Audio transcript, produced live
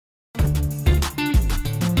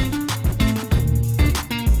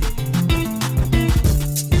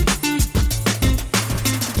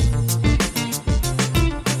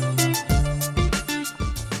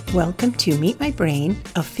Welcome to Meet My Brain,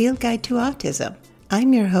 a field guide to autism.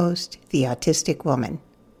 I'm your host, the Autistic Woman.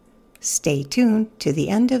 Stay tuned to the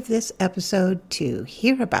end of this episode to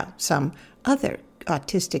hear about some other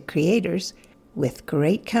autistic creators with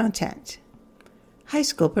great content. High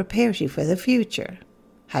school prepares you for the future.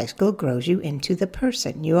 High school grows you into the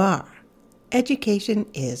person you are. Education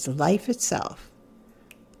is life itself.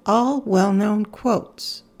 All well-known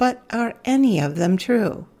quotes, but are any of them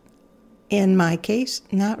true? In my case,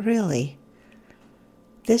 not really.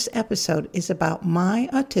 This episode is about my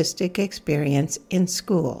autistic experience in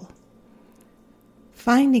school.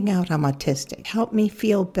 Finding out I'm autistic helped me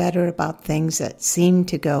feel better about things that seemed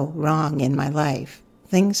to go wrong in my life,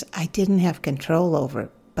 things I didn't have control over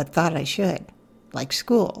but thought I should, like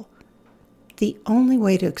school. The only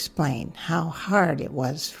way to explain how hard it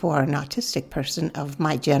was for an autistic person of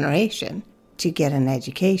my generation to get an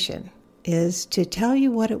education is to tell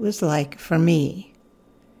you what it was like for me.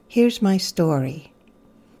 Here's my story.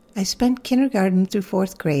 I spent kindergarten through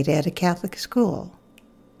 4th grade at a Catholic school.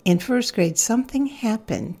 In 1st grade, something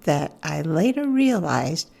happened that I later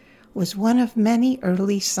realized was one of many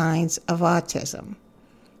early signs of autism.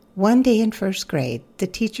 One day in 1st grade, the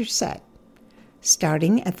teacher said,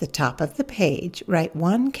 starting at the top of the page, write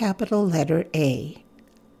one capital letter A.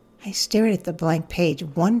 I stared at the blank page,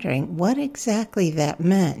 wondering what exactly that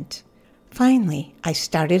meant. Finally, I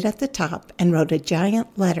started at the top and wrote a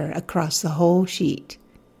giant letter across the whole sheet.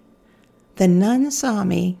 The nun saw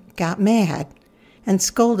me, got mad, and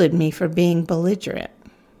scolded me for being belligerent.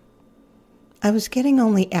 I was getting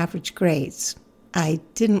only average grades. I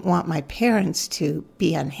didn't want my parents to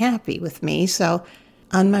be unhappy with me, so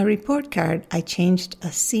on my report card, I changed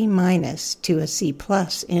a C- to a C+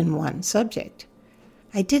 in one subject.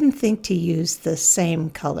 I didn't think to use the same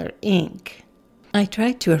color ink. I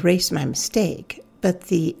tried to erase my mistake, but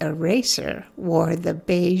the eraser wore the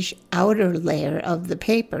beige outer layer of the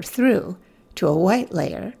paper through to a white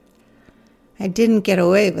layer. I didn't get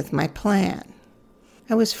away with my plan.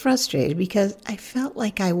 I was frustrated because I felt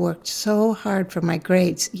like I worked so hard for my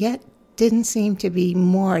grades, yet didn't seem to be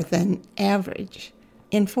more than average.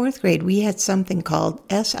 In 4th grade, we had something called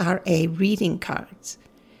SRA reading cards.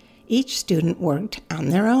 Each student worked on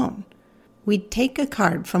their own. We'd take a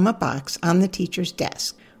card from a box on the teacher's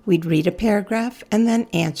desk. We'd read a paragraph and then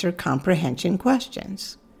answer comprehension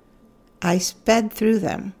questions. I sped through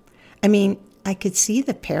them. I could see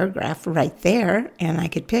the paragraph right there, and I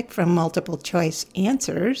could pick from multiple choice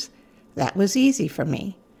answers. That was easy for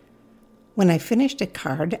me. When I finished a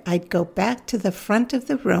card, I'd go back to the front of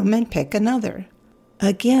the room and pick another.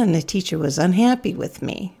 Again, the teacher was unhappy with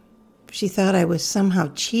me. She thought I was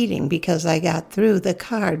somehow cheating because I got through the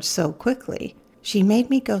cards so quickly. She made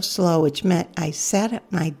me go slow, which meant I sat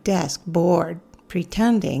at my desk bored,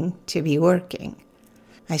 pretending to be working.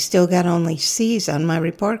 I still got only C's on my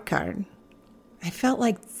report card. I felt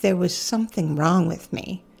like there was something wrong with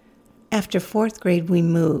me. After 4th grade, we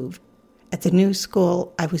moved. At the new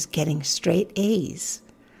school, I was getting straight A's.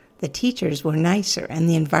 The teachers were nicer, and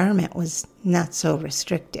the environment was not so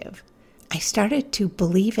restrictive. I started to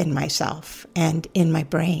believe in myself and in my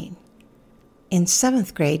brain. In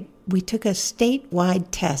 7th grade, we took a statewide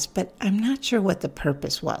test, but I'm not sure what the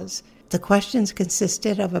purpose was. The questions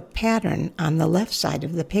consisted of a pattern on the left side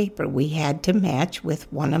of the paper we had to match with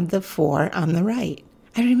one of the 4 on the right.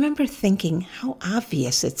 I remember thinking how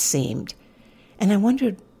obvious it seemed, and I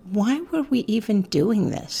wondered, why were we even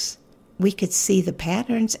doing this? We could see the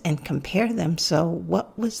patterns and compare them, so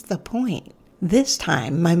what was the point? This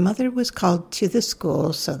time, my mother was called to the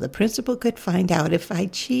school so the principal could find out if I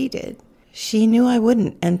cheated. She knew I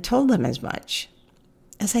wouldn't and told them as much.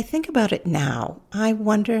 As I think about it now, I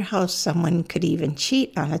wonder how someone could even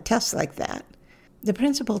cheat on a test like that. The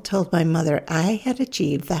principal told my mother I had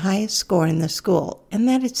achieved the highest score in the school and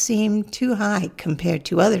that it seemed too high compared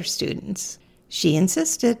to other students. She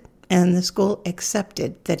insisted, and the school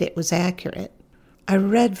accepted that it was accurate. I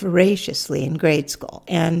read voraciously in grade school,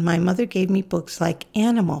 and my mother gave me books like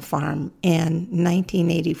Animal Farm and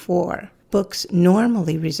 1984, books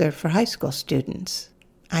normally reserved for high school students.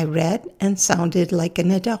 I read and sounded like an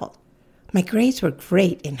adult. My grades were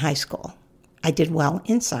great in high school. I did well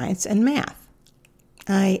in science and math.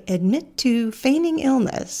 I admit to feigning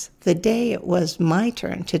illness the day it was my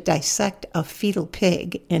turn to dissect a fetal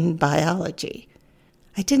pig in biology.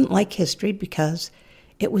 I didn't like history because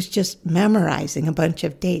it was just memorizing a bunch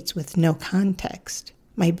of dates with no context.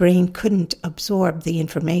 My brain couldn't absorb the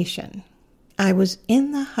information. I was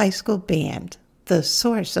in the high school band, the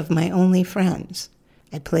source of my only friends.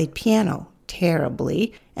 I played piano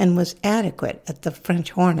terribly and was adequate at the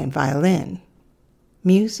French horn and violin.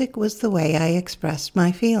 Music was the way I expressed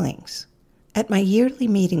my feelings. At my yearly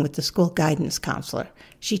meeting with the school guidance counselor,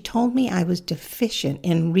 she told me I was deficient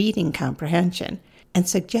in reading comprehension and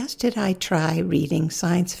suggested I try reading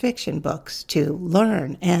science fiction books to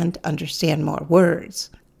learn and understand more words.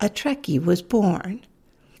 A Trekkie was born.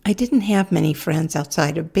 I didn't have many friends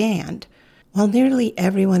outside of band. While nearly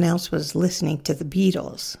everyone else was listening to the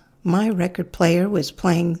Beatles, my record player was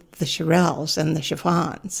playing the Shirelles and the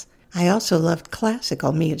Chiffons. I also loved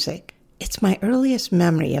classical music. It's my earliest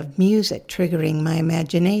memory of music triggering my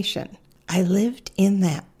imagination. I lived in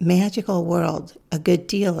that magical world a good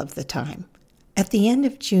deal of the time. At the end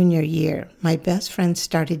of junior year, my best friend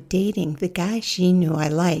started dating the guy she knew I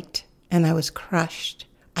liked, and I was crushed.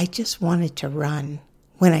 I just wanted to run.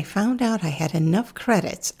 When I found out I had enough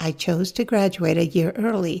credits, I chose to graduate a year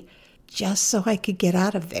early just so I could get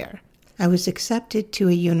out of there. I was accepted to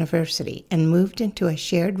a university and moved into a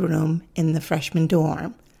shared room in the freshman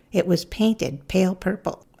dorm. It was painted pale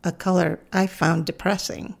purple, a color I found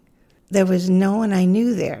depressing. There was no one I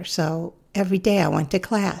knew there, so every day I went to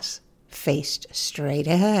class, faced straight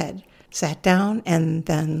ahead, sat down, and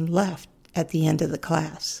then left at the end of the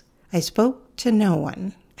class. I spoke to no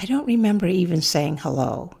one. I don't remember even saying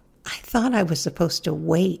hello. I thought I was supposed to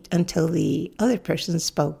wait until the other person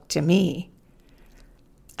spoke to me.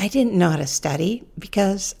 I didn't know how to study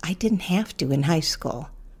because I didn't have to in high school.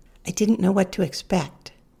 I didn't know what to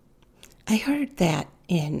expect. I heard that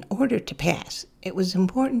in order to pass, it was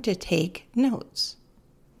important to take notes.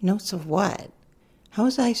 Notes of what? How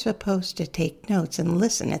was I supposed to take notes and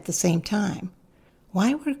listen at the same time?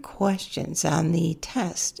 Why were questions on the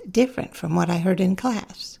test different from what I heard in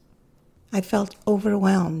class? I felt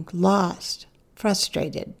overwhelmed, lost,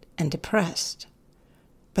 frustrated, and depressed.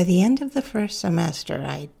 By the end of the first semester,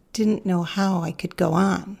 I didn't know how I could go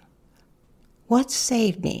on. What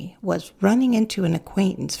saved me was running into an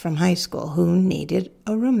acquaintance from high school who needed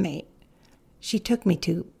a roommate. She took me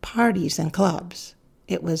to parties and clubs.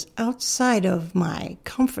 It was outside of my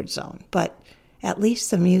comfort zone, but at least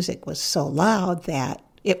the music was so loud that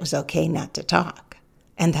it was okay not to talk.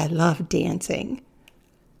 And I loved dancing.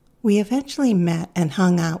 We eventually met and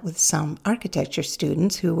hung out with some architecture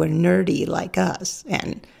students who were nerdy like us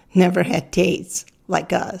and never had dates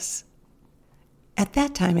like us. At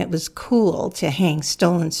that time, it was cool to hang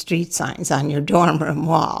stolen street signs on your dorm room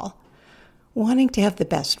wall. Wanting to have the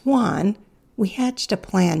best one, we hatched a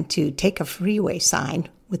plan to take a freeway sign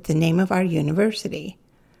with the name of our university.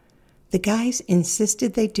 The guys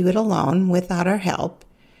insisted they do it alone without our help,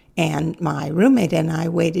 and my roommate and I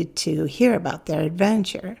waited to hear about their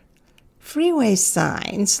adventure. Freeway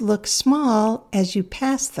signs look small as you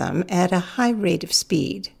pass them at a high rate of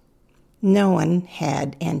speed. No one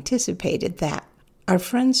had anticipated that. Our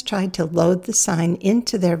friends tried to load the sign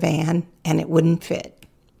into their van, and it wouldn't fit.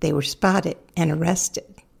 They were spotted and arrested.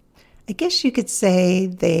 I guess you could say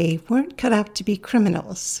they weren't cut out to be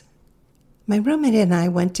criminals. My roommate and I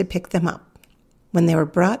went to pick them up. When they were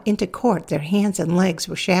brought into court, their hands and legs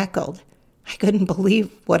were shackled. I couldn't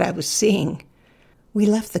believe what I was seeing. We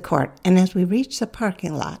left the court, and as we reached the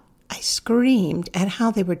parking lot, I screamed at how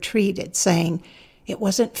they were treated, saying, "It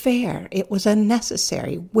wasn't fair. It was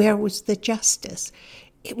unnecessary. Where was the justice?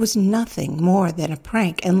 It was nothing more than a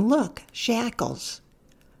prank. And look, shackles."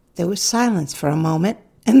 There was silence for a moment,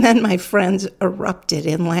 and then my friends erupted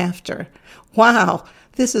in laughter. "Wow,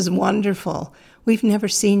 this is wonderful. We've never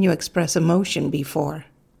seen you express emotion before."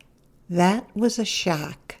 That was a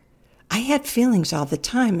shock. I had feelings all the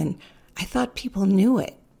time, and I thought people knew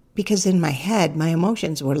it, because in my head, my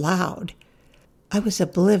emotions were loud. I was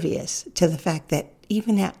oblivious to the fact that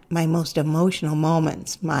even at my most emotional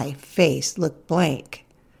moments, my face looked blank.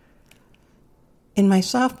 In my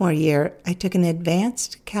sophomore year, I took an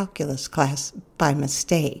advanced calculus class by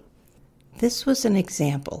mistake. This was an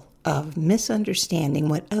example of misunderstanding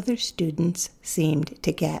what other students seemed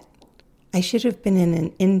to get. I should have been in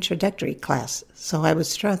an introductory class, so I was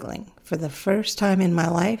struggling. For the first time in my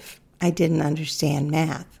life, I didn't understand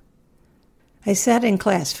math. I sat in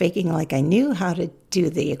class faking like I knew how to do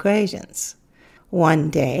the equations. One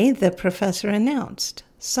day, the professor announced,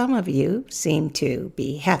 "Some of you seem to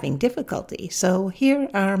be having difficulty, so here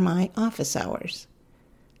are my office hours."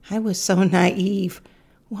 I was so naive.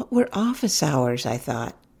 What were office hours, I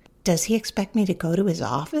thought? Does he expect me to go to his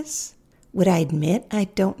office? Would I admit I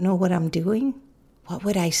don't know what I'm doing? What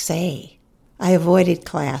would I say? I avoided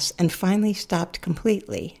class and finally stopped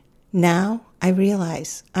completely. Now I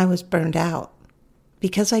realize I was burned out.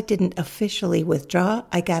 Because I didn't officially withdraw,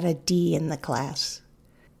 I got a D in the class.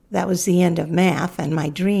 That was the end of math and my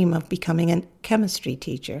dream of becoming a chemistry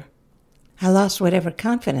teacher. I lost whatever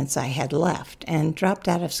confidence I had left and dropped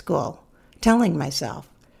out of school, telling myself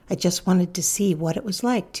I just wanted to see what it was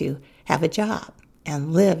like to have a job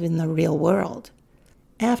and live in the real world.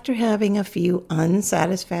 After having a few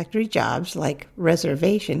unsatisfactory jobs like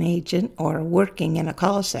reservation agent or working in a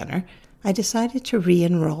call center, I decided to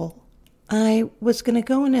re-enroll. I was going to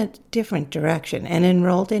go in a different direction and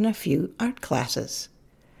enrolled in a few art classes.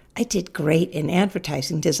 I did great in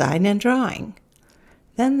advertising design and drawing.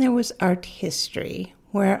 Then there was art history,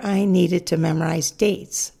 where I needed to memorize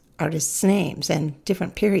dates, artists' names, and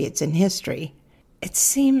different periods in history. It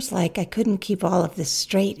seems like I couldn't keep all of this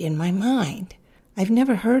straight in my mind. I've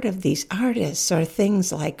never heard of these artists or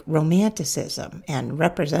things like Romanticism and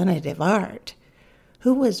representative art.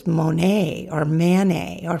 Who was Monet or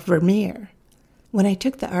Manet or Vermeer? When I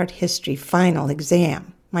took the art history final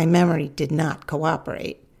exam, my memory did not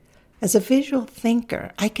cooperate. As a visual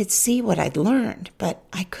thinker, I could see what I'd learned, but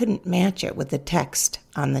I couldn't match it with the text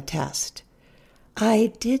on the test.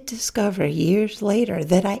 I did discover years later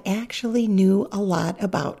that I actually knew a lot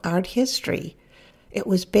about art history. It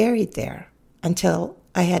was buried there until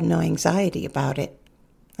I had no anxiety about it.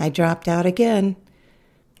 I dropped out again.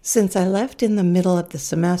 Since I left in the middle of the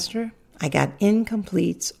semester, I got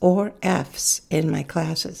incompletes or Fs in my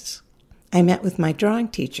classes. I met with my drawing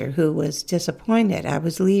teacher who was disappointed I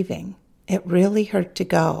was leaving. It really hurt to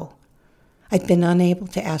go. I'd been unable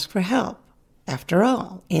to ask for help. After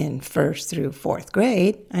all, in 1st through 4th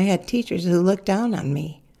grade, I had teachers who looked down on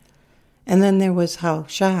me. And then there was how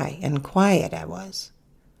shy and quiet I was.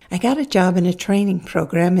 I got a job in a training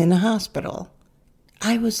program in a hospital.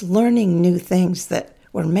 I was learning new things that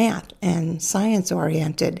were math and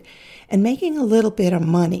science-oriented and making a little bit of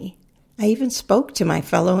money. I even spoke to my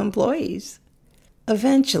fellow employees.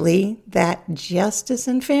 Eventually, that justice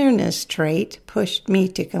and fairness trait pushed me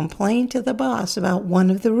to complain to the boss about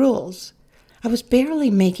one of the rules. I was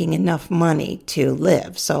barely making enough money to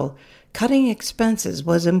live, so cutting expenses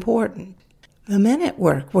was important. The men at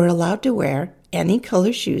work were allowed to wear any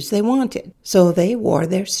color shoes they wanted, so they wore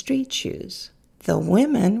their street shoes. The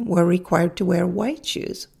women were required to wear white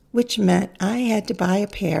shoes, which meant I had to buy a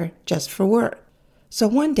pair just for work. So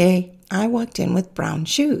one day, I walked in with brown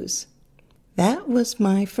shoes. That was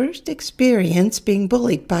my first experience being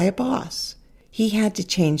bullied by a boss. He had to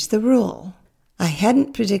change the rule. I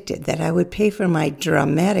hadn't predicted that I would pay for my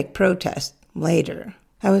dramatic protest later.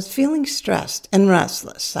 I was feeling stressed and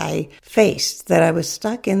restless. I faced that I was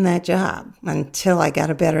stuck in that job until I got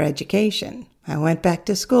a better education. I went back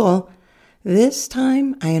to school. This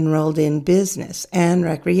time, I enrolled in business and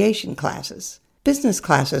recreation classes. Business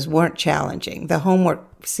classes weren't challenging. The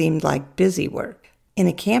homework seemed like busy work. In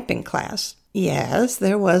a camping class, yes,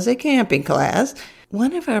 there was a camping class.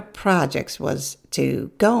 One of our projects was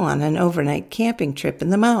to go on an overnight camping trip in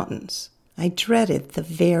the mountains. I dreaded the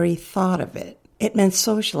very thought of it. It meant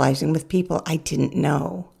socializing with people I didn't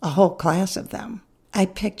know, a whole class of them. I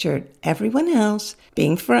pictured everyone else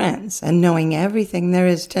being friends and knowing everything there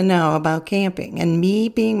is to know about camping, and me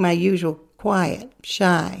being my usual quiet,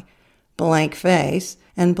 shy, blank face,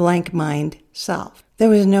 and blank mind self. There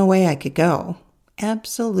was no way I could go.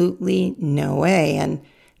 Absolutely no way, and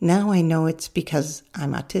now I know it's because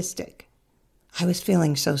I'm autistic. I was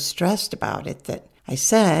feeling so stressed about it that I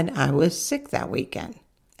said I was sick that weekend.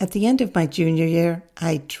 At the end of my junior year,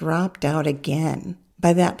 I dropped out again.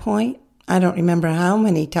 By that point, I don't remember how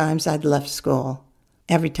many times I'd left school.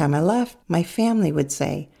 Every time I left, my family would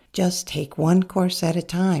say, "Just take one course at a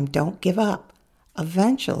time. Don't give up.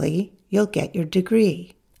 Eventually, you'll get your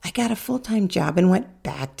degree." I got a full-time job and went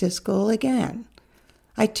back to school again.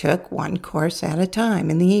 I took one course at a time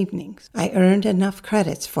in the evenings. I earned enough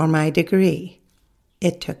credits for my degree.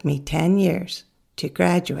 It took me 10 years to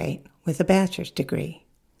graduate with a bachelor's degree.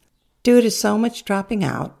 Due to so much dropping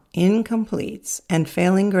out, incompletes, and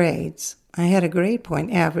failing grades, I had a grade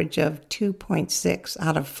point average of 2.6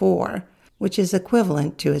 out of 4, which is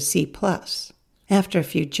equivalent to a C+. After a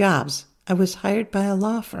few jobs, I was hired by a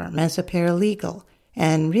law firm as a paralegal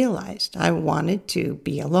and realized I wanted to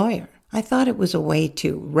be a lawyer. I thought it was a way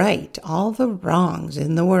to right all the wrongs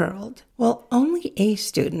in the world. Well, only A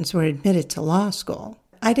students were admitted to law school.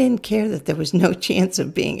 I didn't care that there was no chance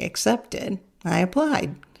of being accepted. I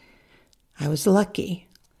applied. I was lucky.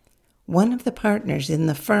 One of the partners in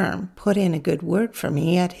the firm put in a good word for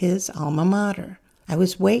me at his alma mater. I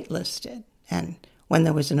was waitlisted, and when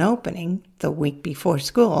there was an opening the week before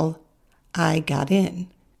school, I got in.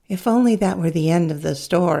 If only that were the end of the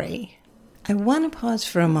story. I want to pause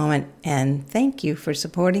for a moment and thank you for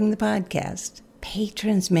supporting the podcast.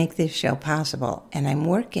 Patrons make this show possible, and I'm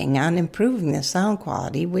working on improving the sound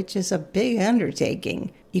quality, which is a big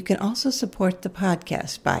undertaking. You can also support the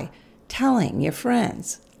podcast by telling your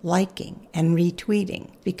friends, liking, and retweeting.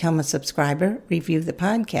 Become a subscriber, review the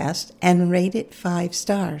podcast, and rate it 5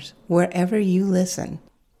 stars wherever you listen.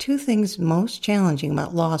 2 things most challenging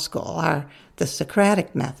about law school are the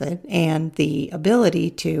Socratic method and the ability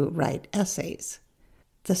to write essays.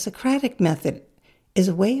 The Socratic method is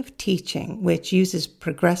a way of teaching which uses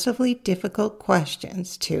progressively difficult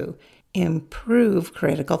questions to improve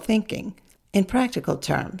critical thinking. In practical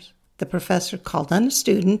terms, the professor called on a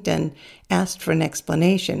student and asked for an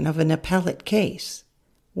explanation of an appellate case.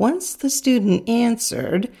 Once the student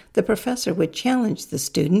answered, the professor would challenge the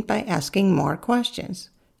student by asking more questions,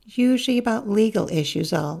 usually about legal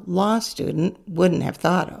issues a law student wouldn't have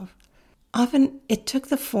thought of. Often it took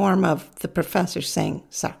the form of the professor saying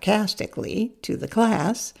sarcastically to the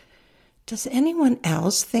class, "Does anyone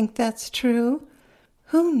else think that's true?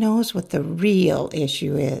 Who knows what the real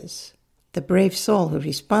issue is?" The brave soul who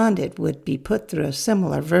responded would be put through a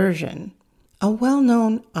similar version. A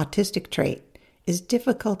well-known autistic trait is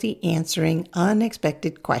difficulty answering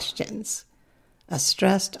unexpected questions. A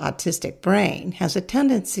stressed autistic brain has a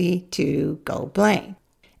tendency to go blank.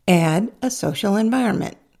 Add a social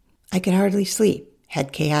environment. I could hardly sleep,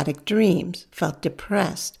 had chaotic dreams, felt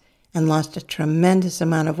depressed, and lost a tremendous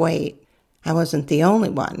amount of weight. I wasn't the only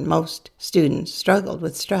one. Most students struggled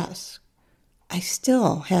with stress. I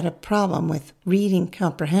still had a problem with reading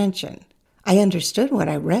comprehension. I understood what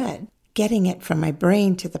I read. Getting it from my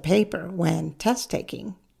brain to the paper when test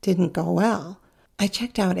taking didn't go well. I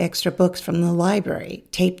checked out extra books from the library,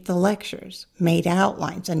 taped the lectures, made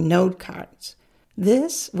outlines and note cards.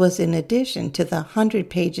 This was in addition to the 100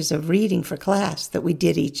 pages of reading for class that we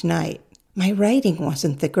did each night. My writing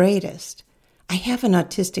wasn't the greatest. I have an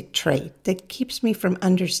autistic trait that keeps me from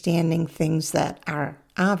understanding things that are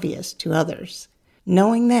obvious to others.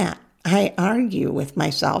 Knowing that, I argue with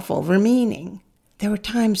myself over meaning. There were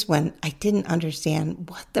times when I didn't understand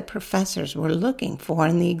what the professors were looking for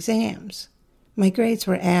in the exams. My grades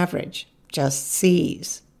were average, just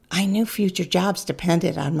C's. I knew future jobs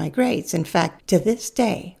depended on my grades. In fact, to this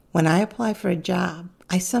day, when I apply for a job,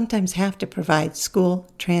 I sometimes have to provide school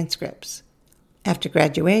transcripts. After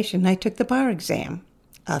graduation, I took the bar exam,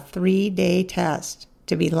 a 3-day test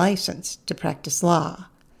to be licensed to practice law.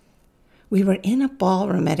 We were in a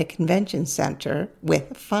ballroom at a convention center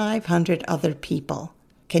with 500 other people.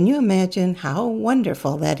 Can you imagine how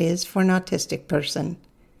wonderful that is for an autistic person?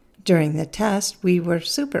 During the test, we were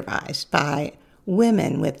supervised by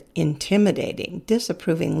women with intimidating,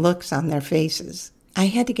 disapproving looks on their faces. I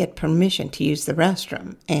had to get permission to use the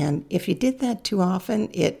restroom, and if you did that too often,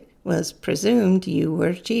 it was presumed you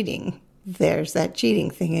were cheating. There's that cheating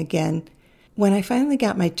thing again. When I finally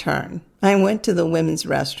got my turn, I went to the women's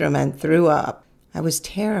restroom and threw up. I was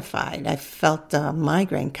terrified. I felt a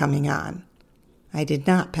migraine coming on. I did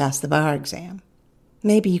not pass the bar exam.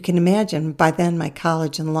 Maybe you can imagine by then my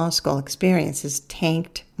college and law school experiences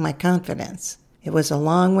tanked my confidence. It was a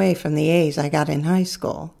long way from the A's I got in high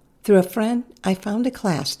school. Through a friend, I found a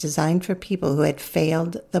class designed for people who had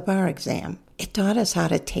failed the bar exam. It taught us how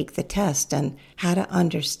to take the test and how to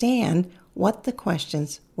understand what the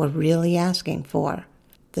questions were really asking for.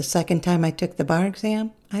 The second time I took the bar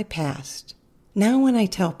exam, I passed. Now when I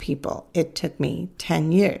tell people it took me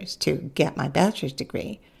 10 years to get my bachelor's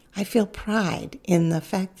degree, I feel pride in the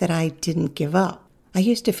fact that I didn't give up. I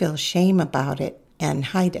used to feel shame about it and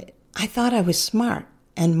hide it. I thought I was smart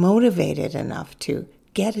and motivated enough to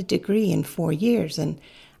get a degree in 4 years, and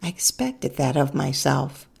I expected that of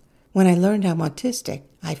myself. When I learned I'm autistic,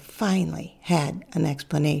 I finally had an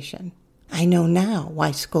explanation. I know now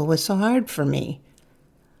why school was so hard for me.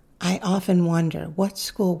 I often wonder what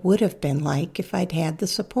school would have been like if I'd had the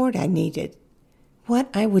support I needed. What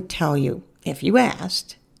I would tell you, if you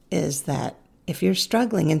asked, is that if you're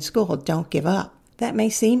struggling in school, don't give up. That may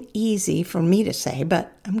seem easy for me to say,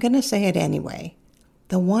 but I'm going to say it anyway.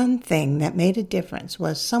 The one thing that made a difference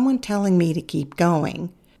was someone telling me to keep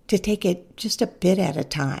going, to take it just a bit at a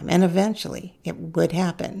time, and eventually it would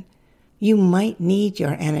happen. You might need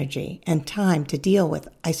your energy and time to deal with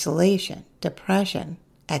isolation, depression,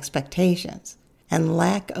 expectations, and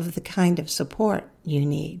lack of the kind of support you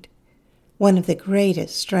need. One of the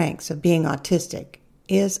greatest strengths of being autistic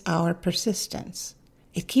is our persistence.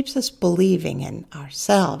 It keeps us believing in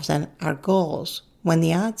ourselves and our goals when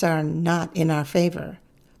the odds are not in our favor.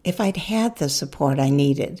 If I'd had the support I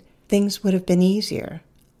needed, things would have been easier.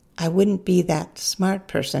 I wouldn't be that smart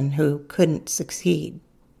person who couldn't succeed.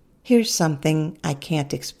 Here's something I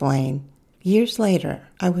can't explain. Years later,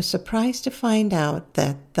 I was surprised to find out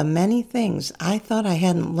that the many things I thought I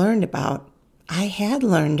hadn't learned about, I had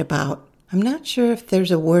learned about. I'm not sure if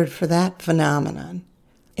there's a word for that phenomenon.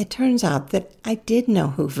 It turns out that I did know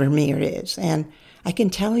who Vermeer is, and I can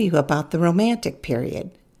tell you about the Romantic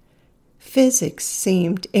period. Physics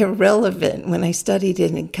seemed irrelevant when I studied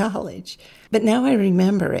it in college, but now I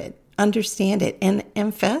remember it, understand it, and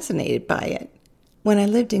am fascinated by it. When I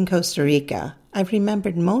lived in Costa Rica, I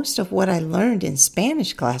remembered most of what I learned in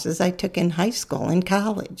Spanish classes I took in high school and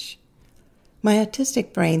college. My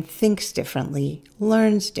autistic brain thinks differently,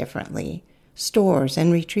 learns differently, stores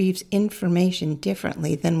and retrieves information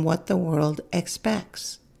differently than what the world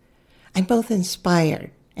expects. I'm both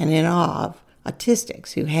inspired and in awe of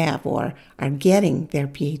autistics who have or are getting their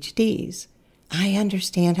PhDs. I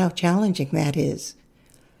understand how challenging that is.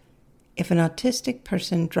 If an autistic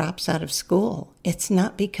person drops out of school, it's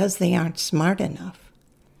not because they aren't smart enough.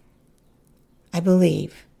 I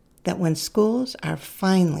believe that when schools are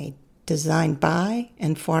finally designed by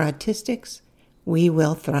and for autistics, we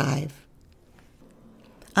will thrive.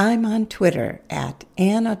 I'm on Twitter at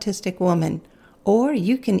 @AnAutisticWoman, or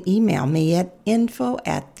you can email me at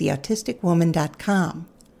info@theautisticwoman.com.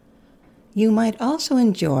 You might also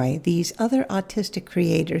enjoy these other autistic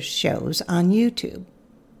creators' shows on YouTube: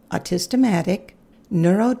 Autistic,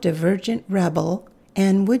 Neurodivergent Rebel,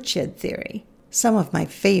 and Woodshed Theory, some of my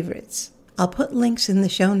favorites. I'll put links in the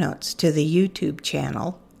show notes to the YouTube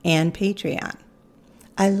channel and Patreon.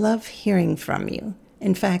 I love hearing from you.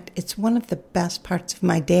 In fact, it's one of the best parts of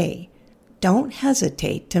my day. Don't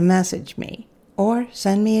hesitate to message me or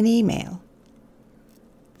send me an email.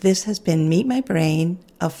 This has been Meet My Brain,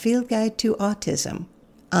 a field guide to autism.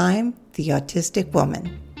 I'm the Autistic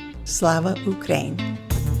Woman. Slava Ukraine.